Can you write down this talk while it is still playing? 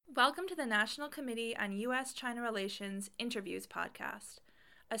Welcome to the National Committee on U.S. China Relations Interviews podcast,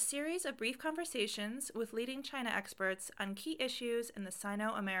 a series of brief conversations with leading China experts on key issues in the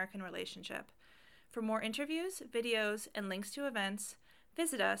Sino-American relationship. For more interviews, videos, and links to events,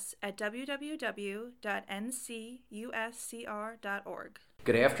 visit us at www.NCUSCR.org.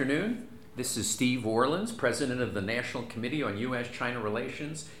 Good afternoon. This is Steve Orlins, President of the National Committee on U.S. China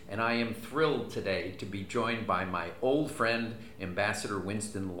Relations, and I am thrilled today to be joined by my old friend, Ambassador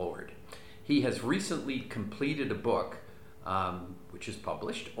Winston Lord. He has recently completed a book, which is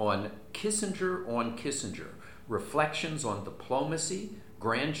published, on Kissinger, Reflections on Diplomacy,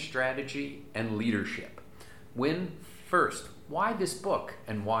 Grand Strategy, and Leadership. Win, first, why this book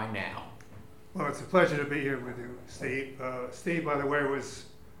and why now? Well, it's a pleasure to be here with you, Steve. Steve, by the way, was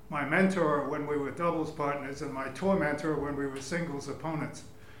my mentor when we were doubles partners and my tour mentor when we were singles opponents.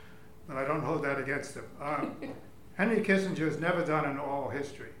 But I don't hold that against him. Henry Kissinger has never done an oral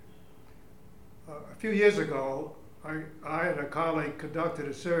history. A few years ago, I and a colleague conducted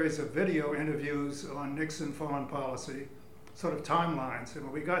a series of video interviews on Nixon foreign policy, sort of timelines. And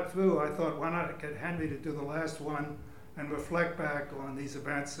when we got through, I thought, why not get Henry to do the last one and reflect back on these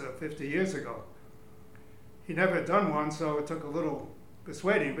events 50 years ago. He never had done one, so it took a little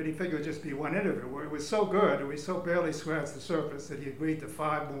persuading, but he figured it'd just be one interview. It was so good, and we so barely scratched the surface that he agreed to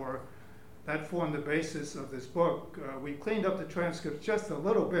 5 more. That formed the basis of this book. We cleaned up the transcripts just a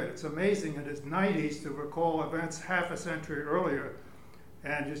little bit. It's amazing in his 90s to recall events half a century earlier,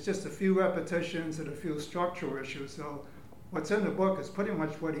 and it's just a few repetitions and a few structural issues. So what's in the book is pretty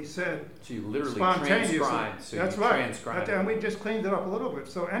much what he said. So you literally spontaneously. transcribed. So That's you right. transcribed. And we just cleaned it up a little bit.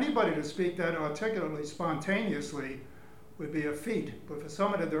 So anybody to speak that articulately, spontaneously, would be a feat. But for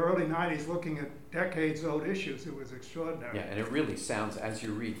someone in the early 90s looking at decades-old issues, it was extraordinary. Yeah, and it really sounds, as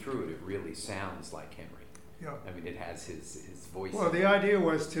you read through it, it really sounds like Henry. Yeah. I mean, it has his voice. Well, the idea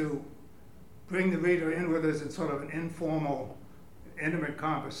was to bring the reader in with us in sort of an informal, intimate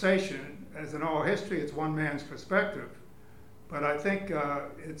conversation. As in oral history, it's one man's perspective. But I think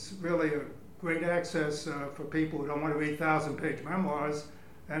it's really a great access for people who don't want to read 1,000-page memoirs.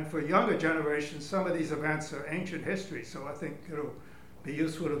 And for younger generations, some of these events are ancient history. So I think it'll be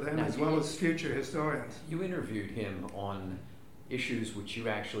useful to them as well as future historians. You interviewed him on issues which you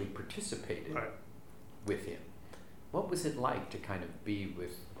actually participated with him. What was it like to kind of be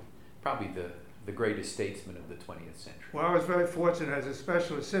with probably the greatest statesman of the 20th century? Well, I was very fortunate as a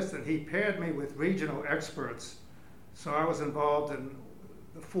special assistant. He paired me with regional experts. So I was involved in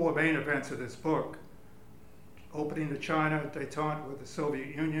the 4 main events of this book: opening to China, détente with the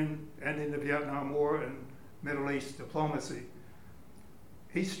Soviet Union, ending the Vietnam War, and Middle East diplomacy.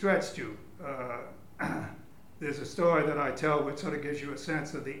 He stretched you. There's a story that I tell which sort of gives you a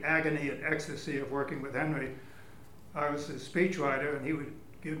sense of the agony and ecstasy of working with Henry. I was his speechwriter, and he would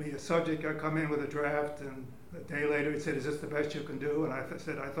give me a subject. I'd come in with a draft, and a day later he'd say, "Is this the best you can do?" And I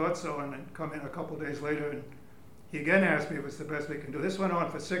said, "I thought so," and then come in a couple of days later, and he again asked me if it's the best we can do. This went on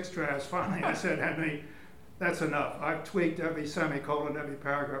for 6 drafts. Finally, I said, "Henry, that's enough. I've tweaked every semicolon, every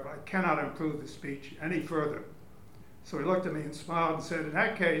paragraph. I cannot improve the speech any further." So he looked at me and smiled and said, "In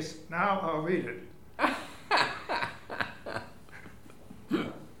that case, now I'll read it."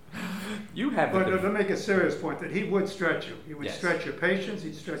 But to make a serious point, that he would stretch you. He would stretch your patience,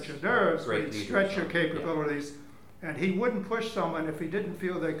 he'd stretch your nerves, but he'd stretch your capabilities. Yeah. And he wouldn't push someone if he didn't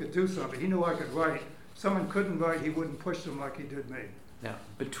feel they could do something. He knew I could write. Someone couldn't write, he wouldn't push them like he did me. Now,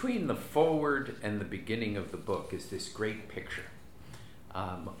 between the foreword and the beginning of the book is this great picture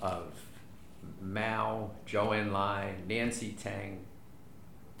of Mao, Zhou Enlai, Nancy Tang,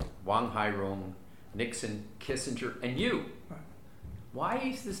 Wang Hairong, Nixon, Kissinger, and you. Right. Why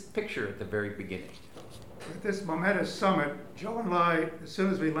is this picture at the very beginning? At this momentous summit, Zhou Enlai, as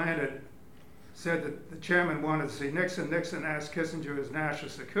soon as we landed, said that the chairman wanted to see Nixon. Nixon asked Kissinger, his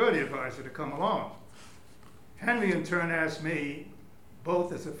national security advisor, to come along. Henry, in turn, asked me,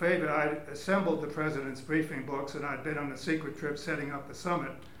 both as a favor. I'd assembled the president's briefing books, and I'd been on a secret trip setting up the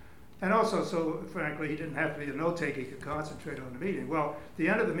summit. And also, so frankly, he didn't have to be a note-taker. He could concentrate on the meeting. Well, at the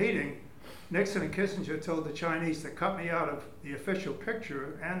end of the meeting, Nixon and Kissinger told the Chinese to cut me out of the official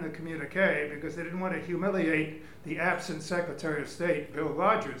picture and the communique because they didn't want to humiliate the absent Secretary of State, Bill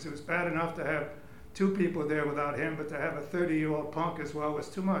Rogers. It was bad enough to have 2 people there without him, but to have a 30-year-old punk as well was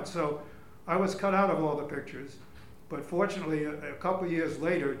too much. So I was cut out of all the pictures. But fortunately, a couple of years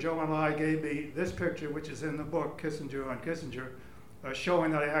later, Zhou Enlai gave me this picture, which is in the book, Kissinger on Kissinger, showing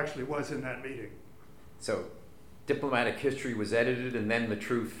that I actually was in that meeting. So diplomatic history was edited, and then the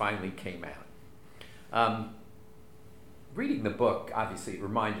truth finally came out. Reading the book, obviously, it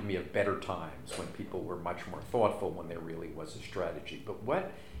reminded me of better times when people were much more thoughtful, when there really was a strategy. But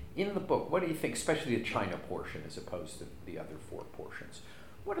what In the book, what do you think, especially the China portion as opposed to the other four portions?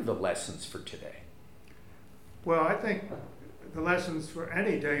 What are the lessons for today? Well, I think the lessons for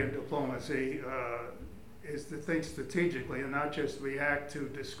any day in diplomacy is to think strategically and not just react to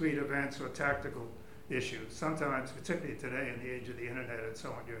discrete events or tactical issues. Sometimes, particularly today in the age of the internet and so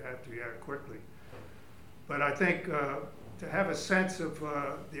on, you have to react quickly. But I think to have a sense of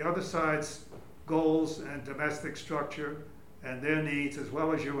the other side's goals and domestic structure and their needs as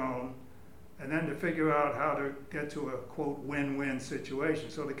well as your own, and then to figure out how to get to a, quote, win-win situation.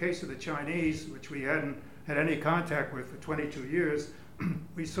 So the case of the Chinese, which we hadn't had any contact with for 22 years,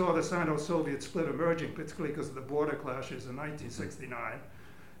 we saw the Sino-Soviet split emerging, particularly because of the border clashes in 1969.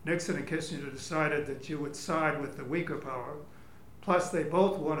 Nixon and Kissinger decided that you would side with the weaker power. Plus, they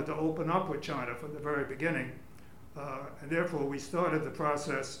both wanted to open up with China from the very beginning. And therefore, we started the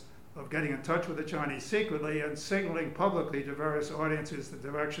process of getting in touch with the Chinese secretly and signaling publicly to various audiences the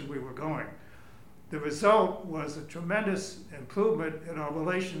direction we were going. The result was a tremendous improvement in our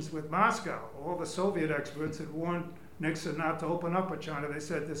relations with Moscow. All the Soviet experts had warned Nixon not to open up with China. They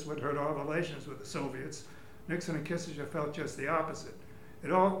said this would hurt our relations with the Soviets. Nixon and Kissinger felt just the opposite.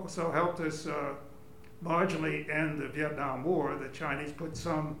 It also helped us marginally end the Vietnam War. The Chinese put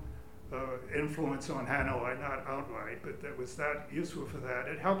some influence on Hanoi, not outright, but that was that useful for that.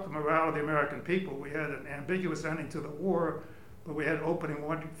 It helped the morale of the American people. We had an ambiguous ending to the war, but we had opening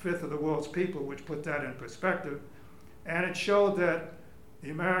 1/5 of the world's people, which put that in perspective. And it showed that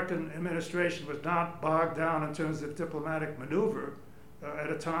the American administration was not bogged down in terms of diplomatic maneuver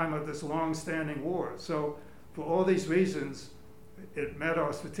at a time of this long-standing war. So for all these reasons, it met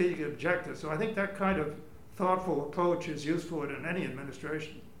our strategic objectives. So I think that kind of thoughtful approach is useful in any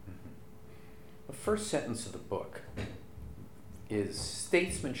administration. The first sentence of the book is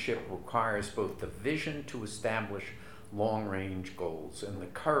statesmanship requires both the vision to establish long-range goals and the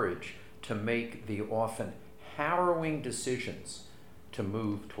courage to make the often harrowing decisions to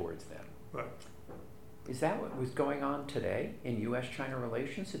move towards them. Right. Is that what was going on today in U.S. China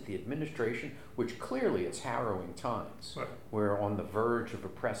relations at the administration, which clearly it's harrowing times? Right. We're on the verge of a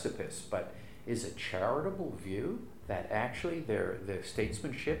precipice, but is a charitable view that actually their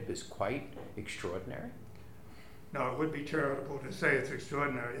statesmanship is quite extraordinary? No, it would be charitable to say it's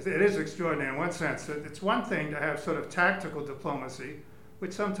extraordinary. It is extraordinary in one sense. It's one thing to have sort of tactical diplomacy,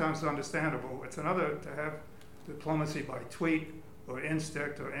 which sometimes is understandable. It's another to have diplomacy by tweet or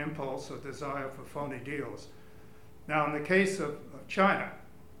instinct or impulse or desire for phony deals. Now, in the case of China,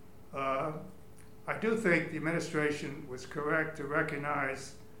 I do think the administration was correct to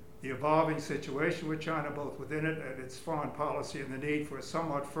recognize the evolving situation with China, both within it and its foreign policy, and the need for a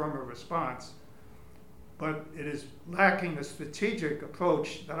somewhat firmer response. But it is lacking the strategic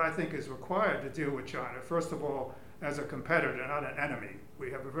approach that I think is required to deal with China. First of all, as a competitor, not an enemy. We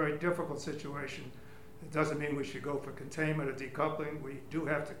have a very difficult situation. It doesn't mean we should go for containment or decoupling. We do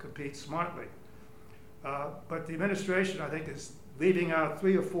have to compete smartly. But the administration, I think, is leaving out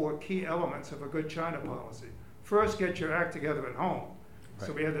 3 or 4 key elements of a good China policy. First, get your act together at home. Right.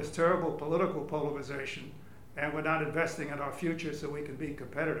 So we have this terrible political polarization, and we're not investing in our future so we can be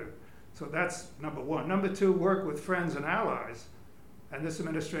competitive. So that's number one. Number two, work with friends and allies. And this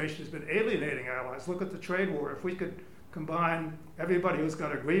administration has been alienating allies. Look at the trade war. If we could combine everybody who's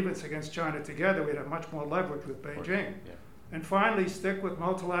got a grievance against China together, we'd have much more leverage with Beijing. Yeah. And finally, stick with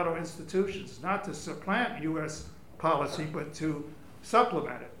multilateral institutions, not to supplant U.S. policy, but to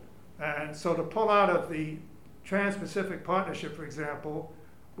supplement it. And so to pull out of the Trans-Pacific Partnership, for example,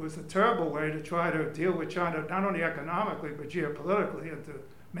 was a terrible way to try to deal with China, not only economically, but geopolitically, and to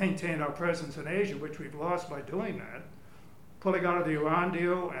maintain our presence in Asia, which we've lost by doing that. Pulling out of the Iran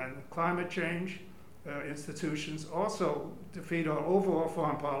deal and climate change institutions also defeat our overall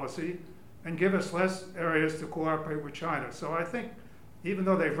foreign policy and give us less areas to cooperate with China. So I think even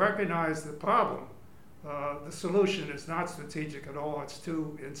though they've recognized the problem, the solution is not strategic at all. It's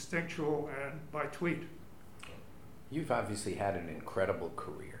too instinctual and by tweet. You've obviously had an incredible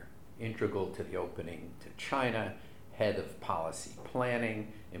career, integral to the opening to China, head of policy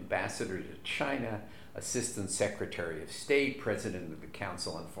planning, ambassador to China, assistant secretary of state, president of the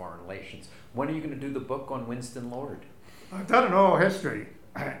Council on Foreign Relations. When are you going to do the book on Winston Lord? I've done an oral history.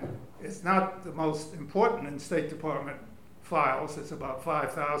 It's not the most important in State Department files. It's about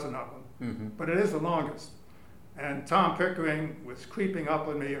 5,000 of them, but it is the longest. And Tom Pickering was creeping up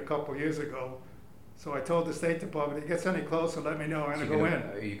on me a couple years ago. So I told the State Department, if it gets any closer, let me know. I'm going to go in.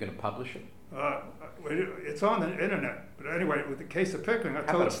 Are you going to publish it? It's on the internet. But anyway, with the case of Pickering, I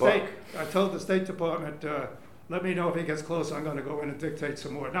told the State Department, let me know if he gets close. I'm going to go in and dictate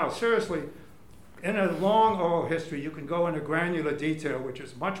some more. Now, seriously, in a long oral history, you can go into granular detail, which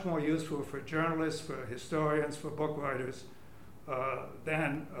is much more useful for journalists, for historians, for book writers,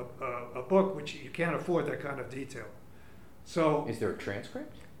 than a book which you can't afford that kind of detail. So, is there a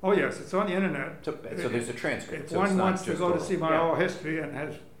transcript? Oh yes, it's on the internet. So there's a transcript. If so one wants to go oral. to see my oral history and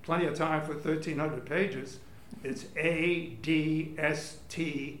has plenty of time for 1,300 pages, it's adst.org.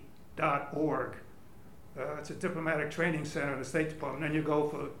 It's a diplomatic training center in the State Department, and you go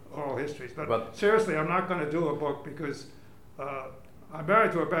for oral histories. But seriously, I'm not going to do a book because I'm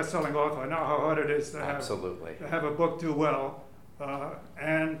married to a best-selling author. I know how hard it is to have a book do well,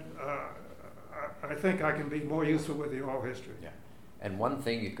 and I think I can be more useful with the oral history. Yeah. And one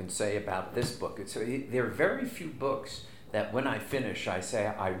thing you can say about this book, there are very few books that when I finish, I say,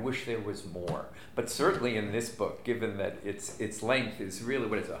 I wish there was more. But certainly in this book, given that its length is really,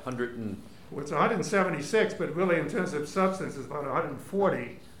 what is it, 100 and... Well, it's 176, but really in terms of substance, it's about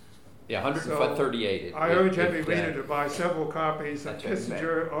 140. Yeah, 138. So I urge every reader to buy several copies of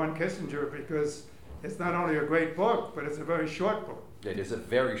Kissinger on Kissinger, because it's not only a great book, but it's a very short book. It is a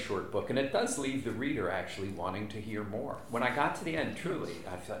very short book, and it does leave the reader actually wanting to hear more. When I got to the end, truly,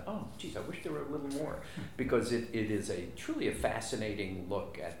 I thought, oh, geez, I wish there were a little more, because it is truly a fascinating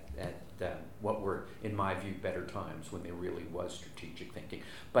look at what were, in my view, better times when there really was strategic thinking.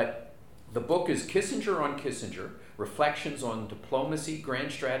 But the book is Kissinger on Kissinger, Reflections on Diplomacy,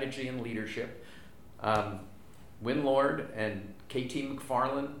 Grand Strategy, and Leadership. Winston Lord and K.T.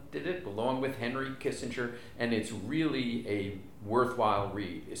 McFarland did it, along with Henry Kissinger, and it's really a worthwhile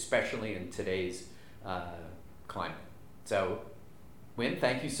read, especially in today's climate. So, Win,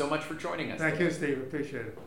 thank you so much for joining us. Thank you, Steve. Appreciate it.